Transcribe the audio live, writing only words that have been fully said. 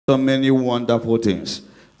so many wonderful things.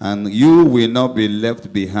 And you will not be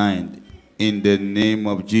left behind in the name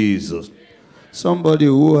of Jesus. Somebody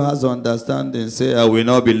who has understanding say, I will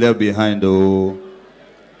not be left behind. Oh,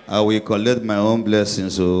 I will collect my own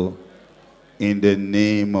blessings. Oh, in the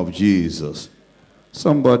name of Jesus.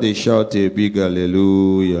 Somebody shout a big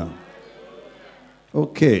hallelujah.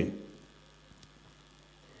 Okay.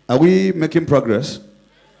 Are we making progress?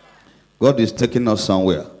 God is taking us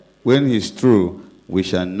somewhere. When He's through, we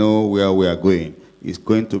shall know where we are going. It's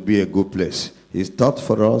going to be a good place. His thoughts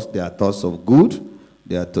for us, they are thoughts of good.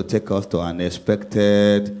 They are to take us to an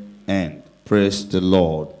expected end. Praise the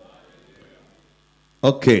Lord.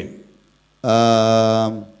 Okay.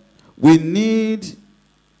 We need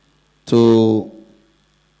to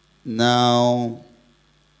now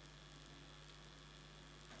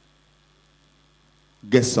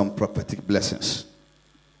get some prophetic blessings.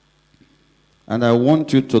 And I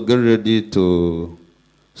want you to get ready to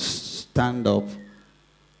stand up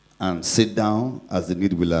and sit down as the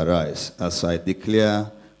need will arise, as I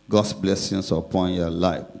declare God's blessings upon your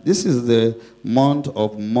life. This is the month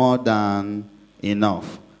of more than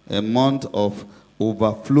enough, a month of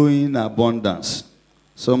overflowing abundance.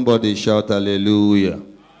 Somebody shout hallelujah.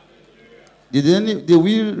 Did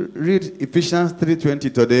we read Ephesians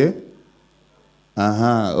 3:20 today?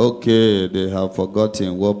 Okay, they have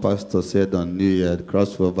forgotten what Pastor said on New Year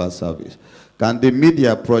crossover service. Can the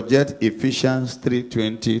media project Ephesians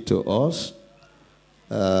 3:20 to us?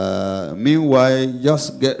 Meanwhile,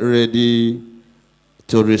 just get ready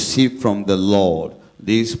to receive from the Lord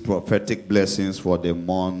these prophetic blessings for the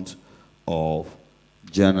month of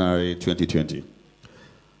January 2020.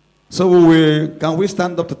 So can we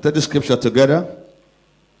stand up to take the scripture together?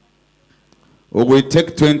 Or we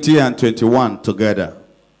take 20 and 21 together.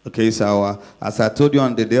 Okay, so as I told you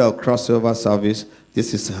on the day of crossover service,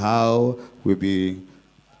 this is how we'll be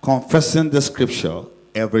confessing the scripture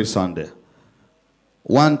every Sunday.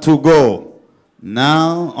 1, 2, go.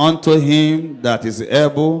 Now unto him that is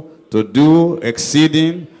able to do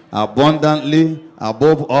exceeding abundantly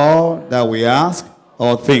above all that we ask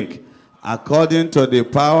or think, according to the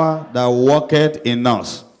power that worketh in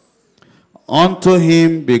us. Unto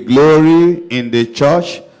him be glory in the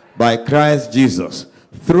church by Christ Jesus,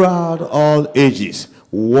 throughout all ages,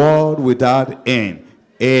 world without end.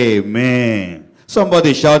 Amen.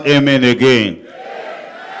 Somebody shout amen again.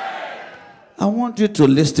 Amen. I want you to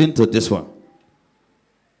listen to this one.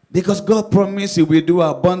 Because God promised He will do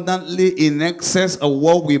abundantly in excess of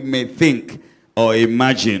what we may think or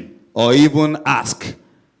imagine or even ask.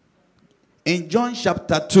 In John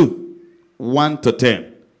chapter 2, 1 to 10,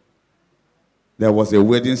 there was a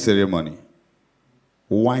wedding ceremony.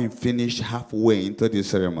 Wine finished halfway into the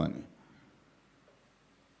ceremony.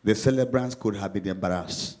 The celebrants could have been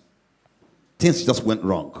embarrassed. Things just went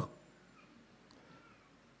wrong.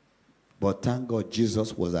 But thank God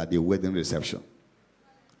Jesus was at the wedding reception.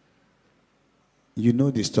 You know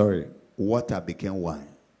the story. Water became wine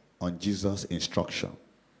on Jesus' instruction.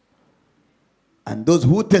 And those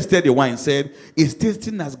who tasted the wine said, it's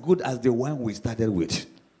tasting as good as the wine we started with.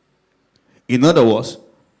 In other words,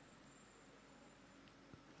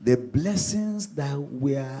 the blessings that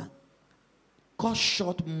were cut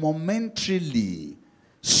short momentarily,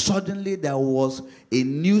 suddenly there was a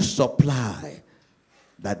new supply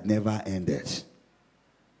that never ended.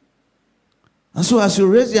 And so as you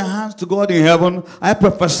raise your hands to God in heaven, I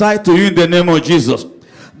prophesy to you in the name of Jesus,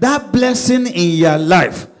 that blessing in your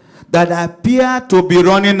life that appear to be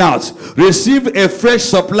running out, receive a fresh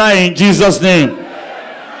supply in Jesus' name.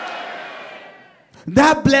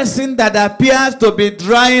 That blessing that appears to be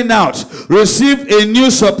drying out, receive a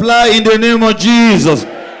new supply in the name of Jesus.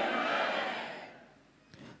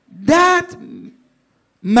 That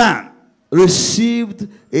man received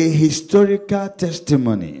a historical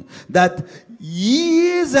testimony that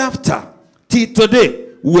years after, till today,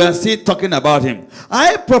 we are still talking about him.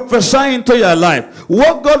 I prophesy into your life,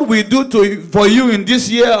 what God will do for you in this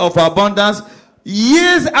year of abundance,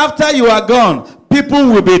 years after you are gone, people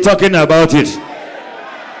will be talking about it.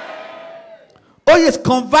 Oh yes,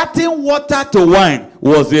 converting water to wine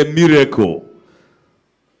was a miracle.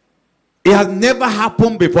 It has never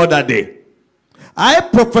happened before that day. I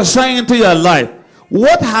prophesy into your life,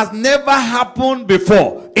 what has never happened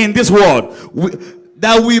before in this world,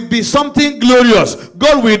 that will be something glorious,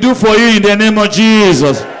 God will do for you in the name of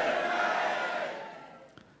Jesus.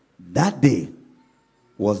 That day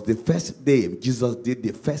was the first day Jesus did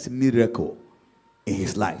the first miracle in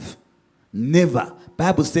his life. Never.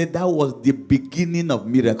 Bible said that was the beginning of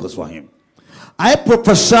miracles for him. I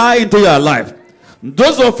prophesy into your life,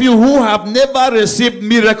 Those of you who have never received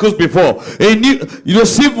miracles before, and you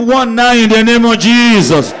receive one now in the name of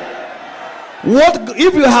Jesus. What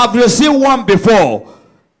if you have received one before?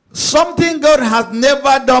 Something God has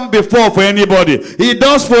never done before for anybody, He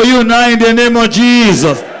does for you now in the name of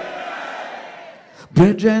Jesus.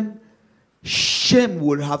 Brethren, shame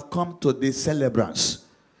would have come to the celebrants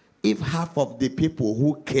if half of the people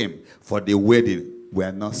who came for the wedding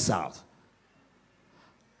were not served.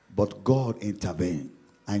 But God intervened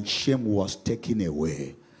and shame was taken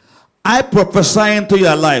away. I prophesy into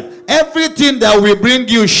your life, everything that will bring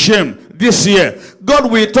you shame this year,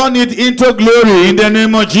 God will turn it into glory in the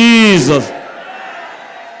name of Jesus.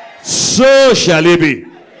 So shall it be.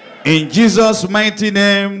 In Jesus' mighty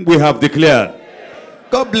name we have declared.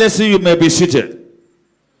 God bless you. You may be seated.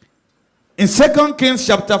 In 2 Kings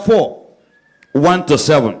chapter 4, 1 to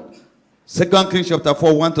 7. 2 Kings chapter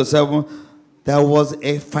 4, 1 to 7. There was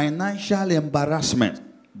a financial embarrassment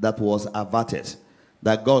that was averted,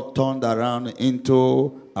 that God turned around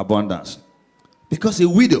into abundance. Because a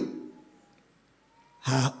widow,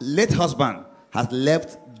 her late husband has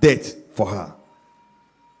left debt for her.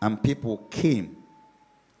 And people came.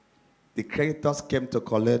 The creditors came to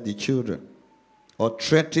collect the children, or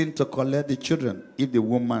threatened to collect the children if the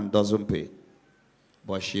woman doesn't pay.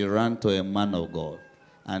 But she ran to a man of God,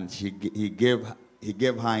 and he gave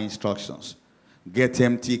her instructions. Get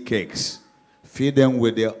empty cakes. Feed them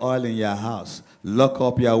with the oil in your house. Lock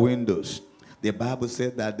up your windows. The Bible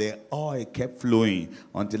said that the oil kept flowing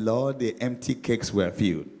until all the empty cakes were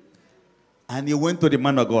filled. And he went to the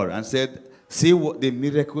man of God and said, see what the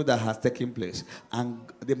miracle that has taken place. And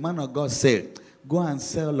the man of God said, go and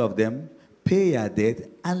sell all of them, pay your debt,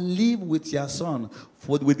 and live with your son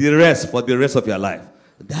for the rest of your life.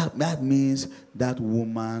 That means that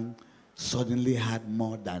woman suddenly had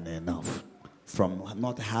more than enough from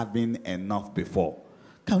not having enough before.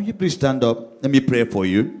 Can you please stand up? Let me pray for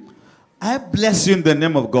you. I bless you in the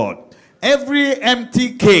name of God. Every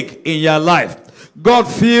empty cake in your life, God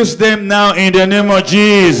fills them now in the name of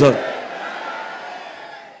Jesus.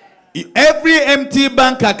 Every empty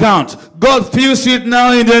bank account, God fills it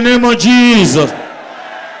now in the name of Jesus.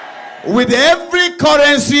 With every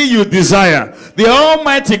currency you desire, the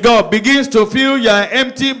Almighty God begins to fill your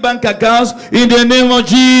empty bank accounts in the name of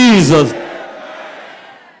Jesus.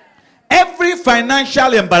 Every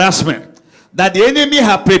financial embarrassment that the enemy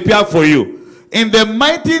has prepared for you, in the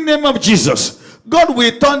mighty name of Jesus, God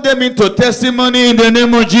will turn them into testimony in the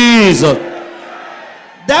name of Jesus.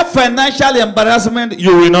 That financial embarrassment,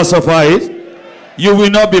 you will not suffer it. You will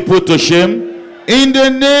not be put to shame. In the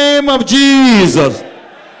name of Jesus.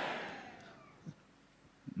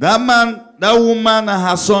 That man, that woman and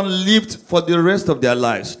her son lived for the rest of their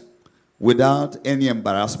lives without any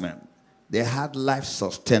embarrassment. They had life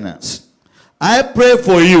sustenance. I pray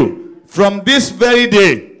for you from this very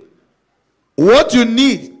day, what you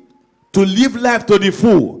need to live life to the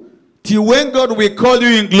full, till when God will call you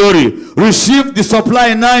in glory, receive the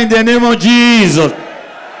supply now in the name of Jesus.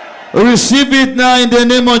 Receive it now in the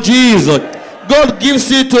name of Jesus. God gives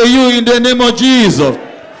it to you in the name of Jesus.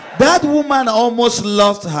 That woman almost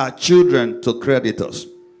lost her children to creditors.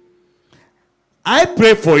 I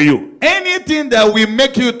pray for you. Anything that will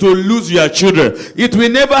make you to lose your children, it will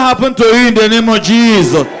never happen to you in the name of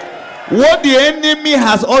Jesus. What the enemy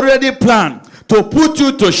has already planned to put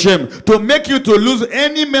you to shame, to make you to lose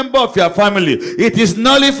any member of your family, it is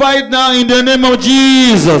nullified now in the name of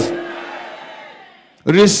Jesus.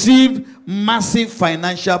 Receive massive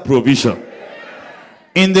financial provision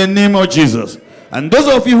in the name of Jesus. And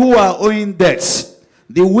those of you who are owing debts,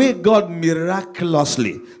 the way God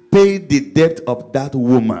miraculously paid the debt of that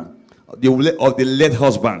woman, of the late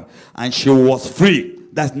husband, and she was free.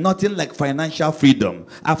 That's nothing like financial freedom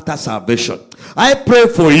after salvation. I pray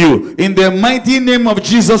for you in the mighty name of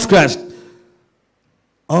Jesus Christ.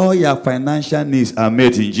 All your financial needs are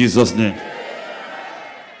met in Jesus' name.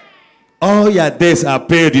 All your debts are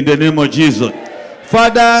paid in the name of Jesus.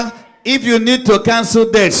 Father, if you need to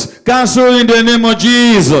cancel debts, cancel in the name of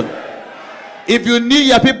Jesus. If you need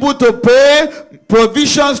your people to pay,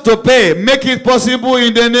 provisions to pay, make it possible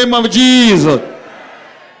in the name of Jesus.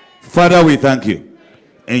 Father, we thank you.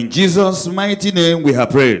 In Jesus' mighty name we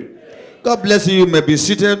have prayed. God bless you. You may be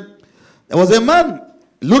seated. There was a man,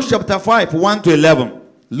 Luke chapter 5, 1 to 11.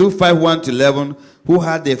 Luke 5, 1 to 11, who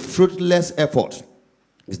had a fruitless effort.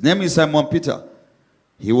 His name is Simon Peter.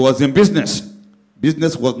 He was in business.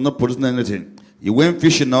 Business was not producing anything. He went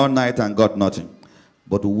fishing all night and got nothing.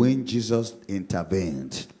 But when Jesus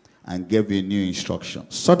intervened and gave a new instruction,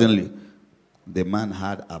 suddenly the man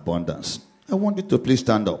had abundance. I want you to please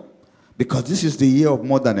stand up. Because this is the year of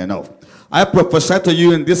more than enough. I prophesy to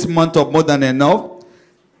you in this month of more than enough.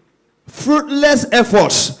 Fruitless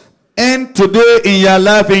efforts end today in your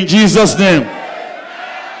life in Jesus' name.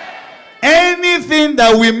 Anything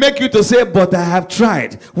that will make you to say, but I have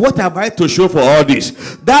tried. What have I to show for all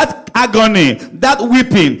this? That agony, that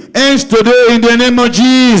weeping ends today in the name of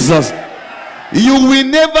Jesus. You will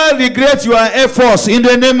never regret your efforts in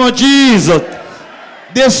the name of Jesus.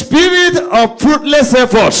 The spirit of fruitless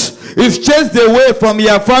efforts is chased away from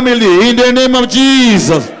your family in the name of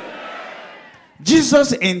Jesus.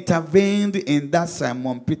 Jesus intervened in that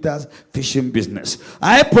Simon Peter's fishing business.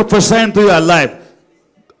 I prophesy into your life.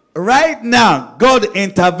 Right now, God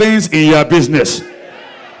intervenes in your business.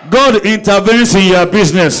 God intervenes in your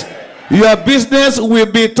business. Your business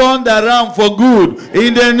will be turned around for good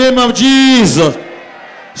in the name of Jesus.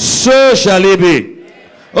 So shall it be.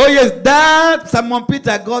 Oh yes, that Simon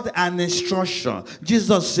Peter got an instruction.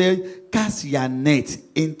 Jesus said, cast your net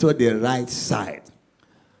into the right side.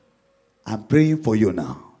 I'm praying for you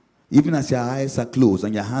now. Even as your eyes are closed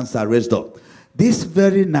and your hands are raised up. This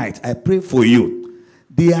very night, I pray for you.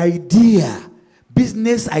 The idea,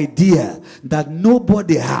 business idea that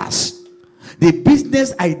nobody has. The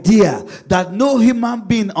business idea that no human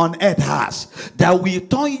being on earth has. That will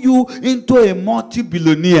turn you into a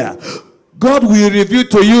multi-billionaire. God will reveal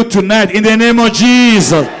to you tonight in the name of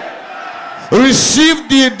Jesus. Receive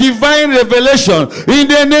the divine revelation in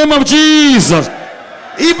the name of Jesus.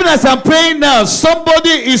 Even as I'm praying now, somebody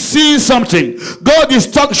is seeing something. God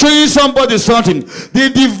is showing somebody something.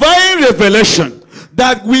 The divine revelation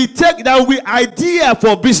that we take, that we idea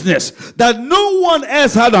for business that no one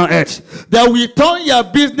else had on earth, that we turn your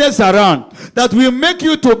business around, that will make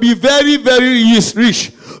you to be very, very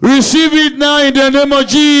rich. Receive it now in the name of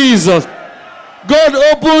Jesus. God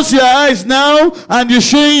opens your eyes now and is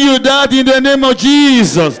showing you that in the name of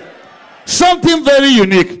Jesus. Something very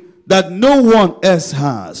unique that no one else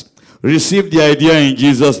has. Receive the idea in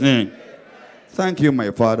Jesus' name. Thank you, my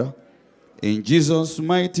Father. In Jesus'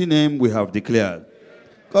 mighty name we have declared.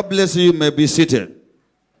 God bless you. You may be seated.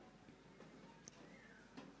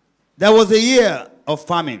 There was a year of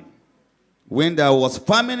famine. When there was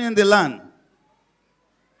famine in the land,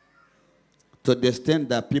 to the extent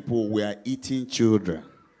that people were eating children.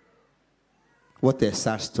 What a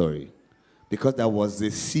sad story. Because there was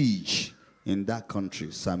a siege in that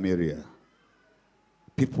country, Samaria.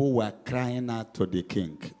 People were crying out to the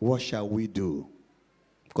king, what shall we do?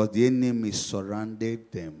 Because the enemy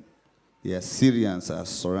surrounded them. The Assyrians have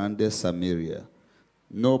surrounded Samaria.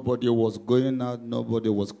 Nobody was going out, nobody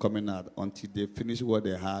was coming out until they finished what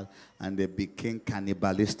they had and they became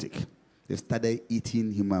cannibalistic. They started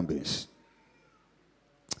eating human beings.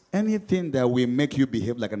 Anything that will make you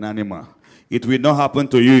behave like an animal, it will not happen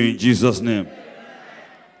to you in Jesus' name.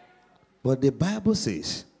 But the Bible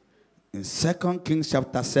says in 2 Kings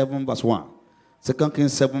chapter 7 verse 1, 2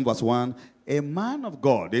 Kings 7 verse 1, a man of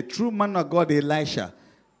God, a true man of God, Elisha,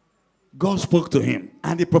 God spoke to him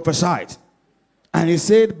and he prophesied. And he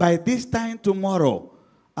said, by this time tomorrow,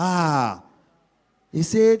 he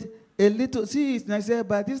said, a little, see, I said,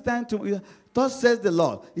 by this time tomorrow, thus says the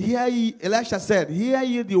Lord. Hear ye, Elisha said, hear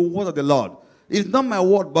ye the word of the Lord. It's not my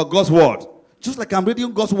word, but God's word. Just like I'm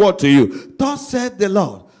reading God's word to you. Thus said the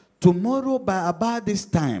Lord, tomorrow by about this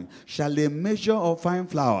time shall a measure of fine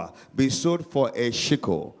flour be sold for a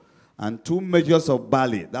shekel, and 2 measures of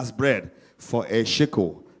barley, that's bread, for a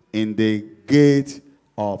shekel in the gate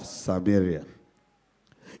of Samaria.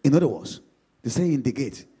 In other words, they say in the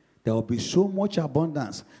gate, there will be so much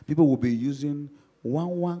abundance. People will be using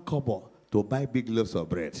one kobo to buy big loaves of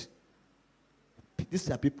bread. These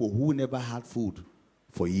are people who never had food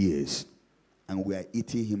for years. And we are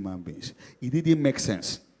eating human beings. It didn't make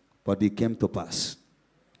sense, but it came to pass.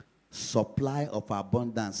 Supply of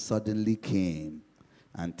abundance suddenly came,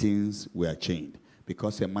 and things were changed.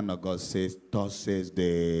 Because a man of God says, thus says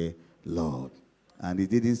the Lord. And he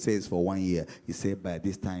didn't say it's for 1 year. He said by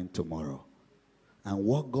this time tomorrow. And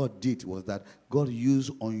what God did was that God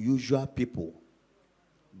used unusual people.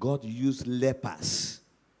 God used lepers.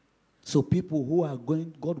 So people who are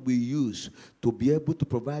going, God will use to be able to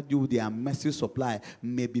provide you with their massive supply.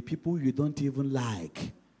 Maybe people you don't even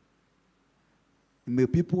like.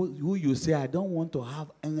 Maybe people who you say, I don't want to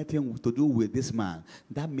have anything to do with this man.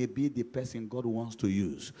 That may be the person God wants to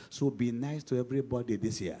use. So be nice to everybody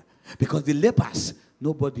this year. Because the lepers,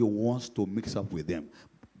 nobody wants to mix up with them.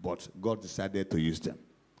 But God decided to use them.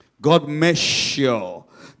 God made sure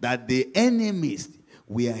that the enemies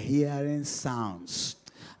were hearing sounds.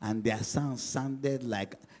 and their sound sounded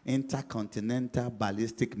like intercontinental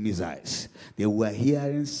ballistic missiles. They were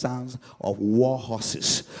hearing sounds of war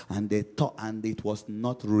horses, and they thought, and it was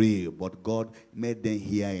not real, but God made them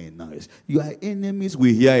hear a noise. Your enemies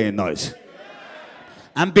will hear a noise.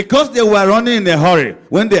 And because they were running in a hurry,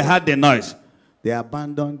 when they heard the noise, they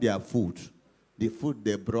abandoned their food, the food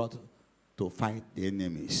they brought to fight the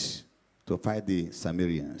enemies, to fight the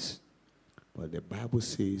Samaritans. But the Bible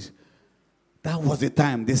says that was the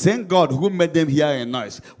time. The same God who made them hear a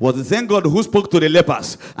noise was the same God who spoke to the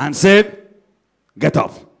lepers and said, get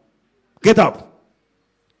up, get up.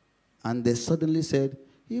 And they suddenly said,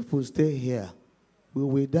 if we stay here, we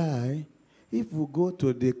will die. If we go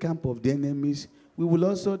to the camp of the enemies, we will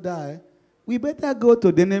also die. We better go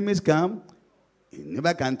to the enemy's camp. You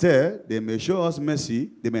never can tell. They may show us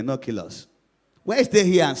mercy. They may not kill us. Why stay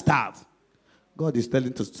here and starve? God is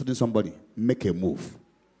telling somebody, make a move.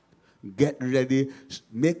 Get ready,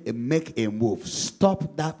 make a move.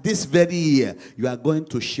 Stop that. This very year, you are going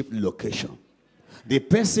to shift location. The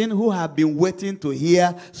person who have been waiting to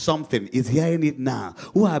hear something is hearing it now.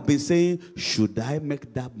 Who have been saying, should I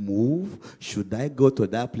make that move? Should I go to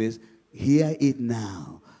that place? Hear it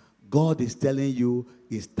now. God is telling you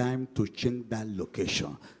it's time to change that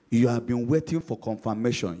location. You have been waiting for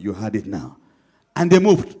confirmation. You had it now. And they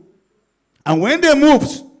moved. And when they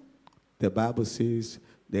moved, the Bible says,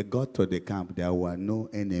 they got to the camp. There were no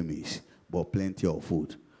enemies, but plenty of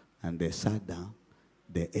food. And they sat down.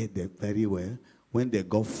 They ate them very well. When they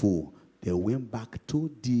got full, they went back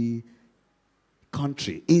to the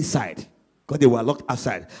country, inside. Because they were locked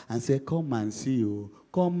outside. And said, come and see you.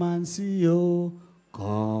 Come and see you.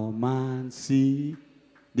 Come and see.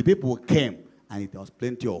 The people came, and it was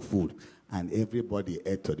plenty of food. And everybody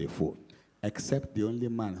ate to the food. Except the only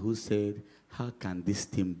man who said, how can this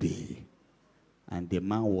thing be? And the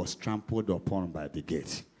man was trampled upon by the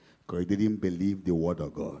gate because he didn't believe the word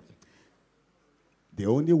of God. The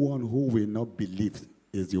only one who will not believe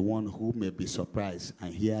is the one who may be surprised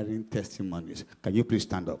and hearing testimonies. Can you please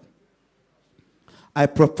stand up? I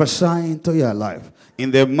prophesy into your life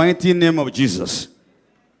in the mighty name of Jesus,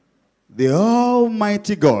 the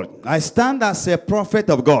Almighty God. I stand as a prophet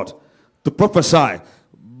of God to prophesy.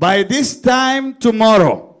 By this time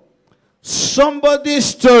tomorrow, somebody's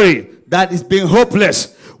story that is being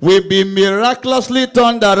hopeless will be miraculously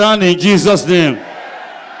turned around in Jesus' name.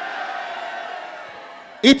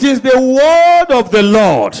 It is the word of the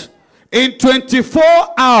Lord. In 24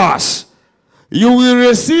 hours, you will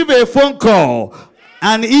receive a phone call,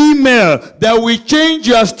 an email that will change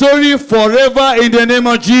your story forever in the name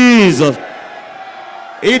of Jesus.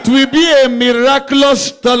 It will be a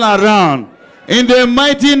miraculous turnaround in the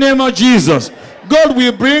mighty name of Jesus. God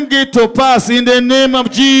will bring it to pass in the name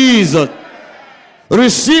of Jesus.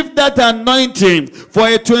 Receive that anointing for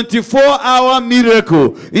a 24-hour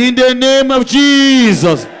miracle in the name of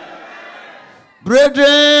Jesus.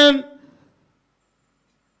 Brethren,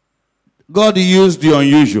 God used the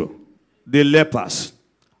unusual, the lepers.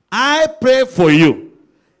 I pray for you.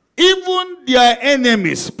 Even their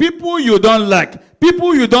enemies, people you don't like,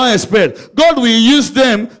 people you don't expect, God will use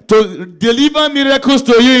them to deliver miracles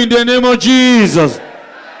to you in the name of Jesus.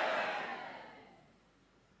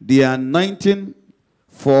 The anointing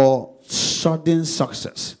for sudden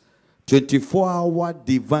success, 24-hour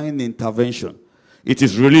divine intervention. It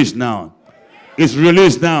is released now. It's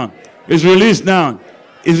released now. It's released now.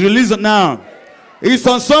 It's released now. It's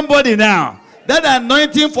on somebody now. That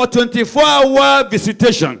anointing for 24-hour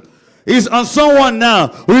visitation is on someone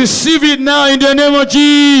now. Receive it now in the name of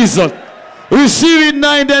Jesus. Receive it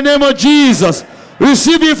now in the name of Jesus.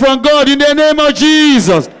 Receive it from God in the name of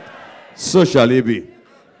Jesus. So shall it be.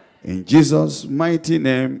 In Jesus' mighty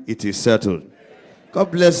name, it is settled.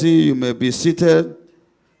 God bless you. You may be seated.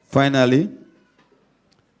 Finally,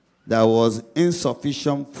 there was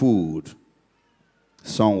insufficient food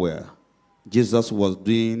somewhere. Jesus was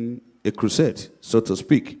doing a crusade, so to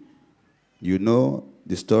speak. You know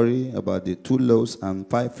the story about the 2 loaves and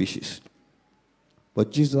 5 fishes.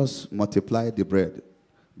 But Jesus multiplied the bread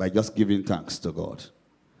by just giving thanks to God.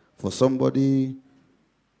 For somebody,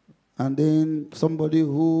 and then somebody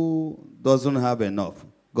who doesn't have enough,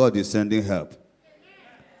 God is sending help.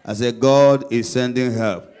 I said, God is sending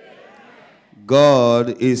help.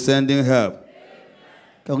 God is sending help.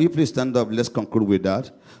 Can we please stand up? Let's conclude with that.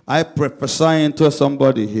 I prophesy into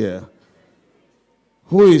somebody here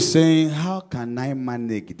who is saying, how can I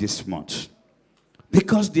manage this month?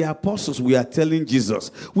 Because the apostles, we are telling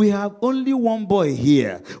Jesus, we have only one boy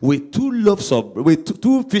here with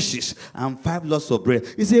 2 fishes and 5 loaves of bread.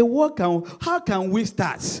 He said, how can we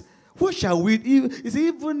start what shall we do? He said,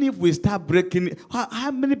 even if we start breaking,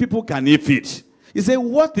 how many people can he feed? He said,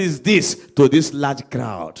 what is this to this large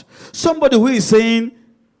crowd? Somebody who is saying,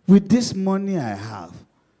 with this money I have,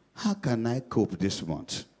 how can I cope this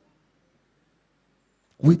month?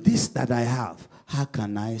 With this that I have, how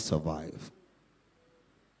can I survive?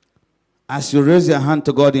 As you raise your hand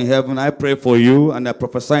to God in heaven, I pray for you and I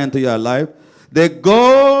prophesy into your life. The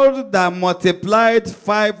God that multiplied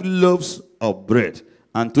 5 loaves of bread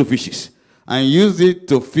and 2 fishes and used it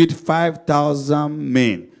to feed 5,000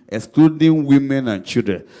 men, excluding women and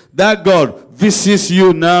children. That God visits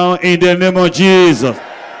you now in the name of Jesus.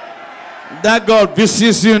 That God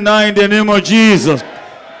visits you now in the name of Jesus.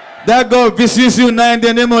 That God visits you now in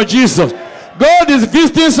the name of Jesus. God is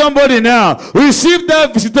visiting somebody now. Receive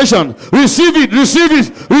that visitation. Receive it, receive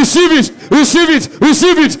it, receive it, receive it,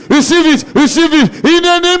 receive it, receive it, receive it in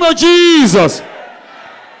the name of Jesus.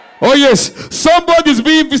 Oh yes, somebody is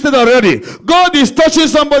being visited already. God is touching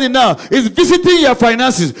somebody now. He's visiting your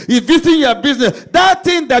finances. He's visiting your business. That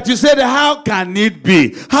thing that you said, how can it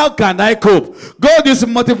be? How can I cope? God is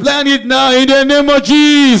multiplying it now in the name of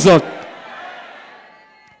Jesus.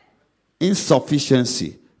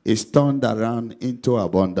 Insufficiency is turned around into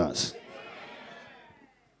abundance.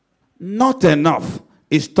 Not enough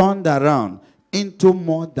is turned around into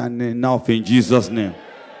more than enough in Jesus' name.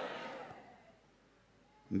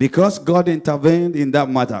 Because God intervened in that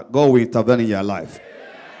matter, God will intervene in your life.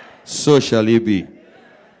 So shall it be.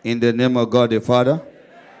 In the name of God the Father,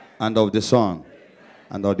 and of the Son,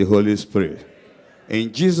 and of the Holy Spirit.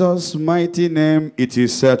 In Jesus' mighty name, it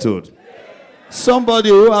is settled. Somebody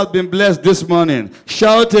who has been blessed this morning,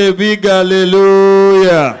 shout a big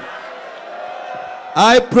hallelujah.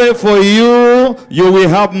 I pray for you, you will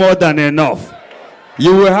have more than enough.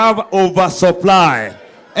 You will have oversupply,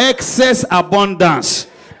 excess abundance.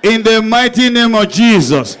 In the mighty name of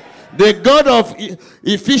Jesus, the God of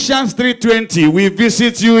Ephesians 3:20 will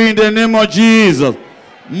visit you in the name of Jesus.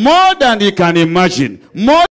 More than you can imagine. More